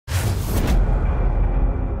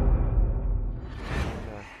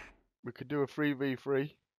We could do a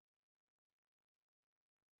 3v3.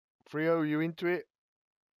 Frio, you into it?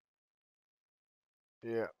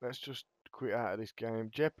 Yeah, let's just quit out of this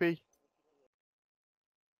game. Jeppy?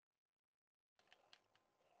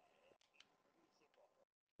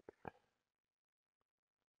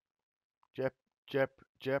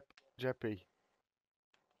 Jeppy.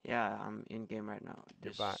 Yeah, I'm in game right now.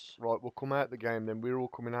 You're back. Right, we'll come out the game then. We're all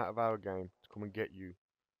coming out of our game to come and get you.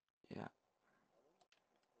 Yeah.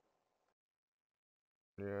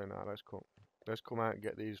 Yeah, no, let's come out and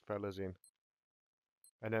get these fellas in.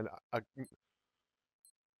 And then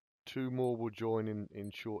 2 more will join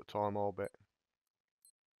in short time, I'll bet.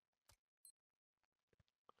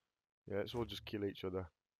 Yeah, let's all just kill each other.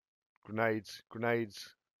 Grenades.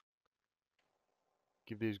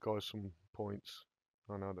 Give these guys some points.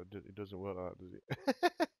 Oh no, it doesn't work like that, does it?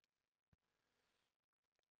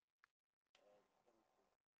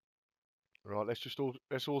 Right,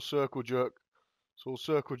 let's all circle jerk. Let's all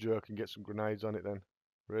circle jerk and get some grenades on it then.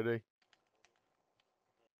 Ready?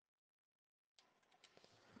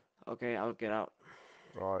 Okay, I'll get out.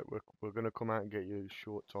 Right, we're gonna come out and get you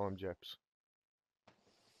short time, Jeps.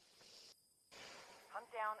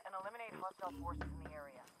 Hunt down and eliminate hostile forces in the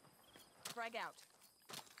area. Frag out.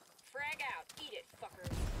 Frag out. Eat it,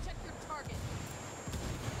 fuckers. Check your target.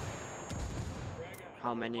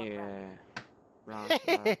 How many rounds are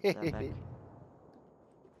that back?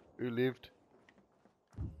 Who lived?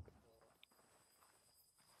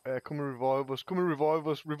 Come and revive us. Come and revive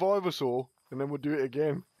us. Revive us all, and then we'll do it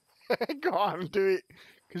again. Go on, do it.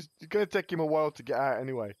 Because it's going to take him a while to get out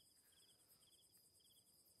anyway.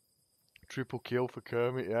 Triple kill for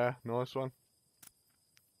Kermit, yeah. Nice one.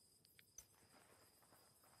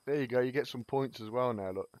 There you go. You get some points as well now,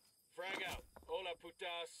 look. Frag out. Hola,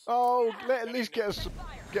 putas. Oh, let at least get us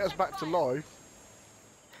back to life.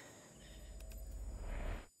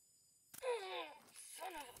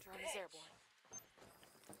 Son of a Drone is airborne.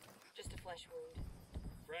 Just a flesh wound.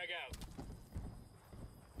 Frag out.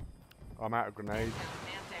 I'm out of grenades.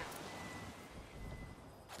 Man down.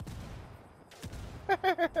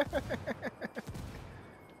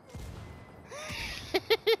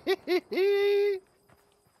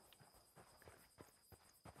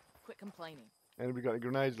 Quit complaining. Anybody got any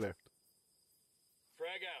grenades left?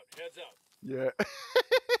 Frag out. Heads up. Yeah.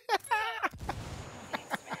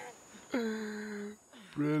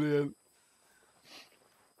 Brilliant.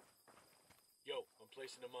 Yo, I'm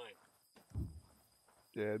placing a mine.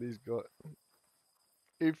 Yeah, these got.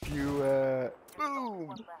 If you boom.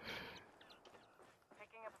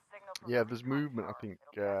 Picking up a signal from Yeah, the there's recon movement. I tower. think.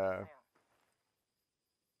 It'll catch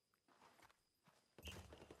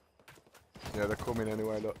you Yeah, they're coming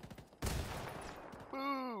anyway. Look.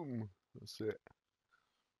 Boom. That's it.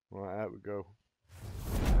 Right, out we go.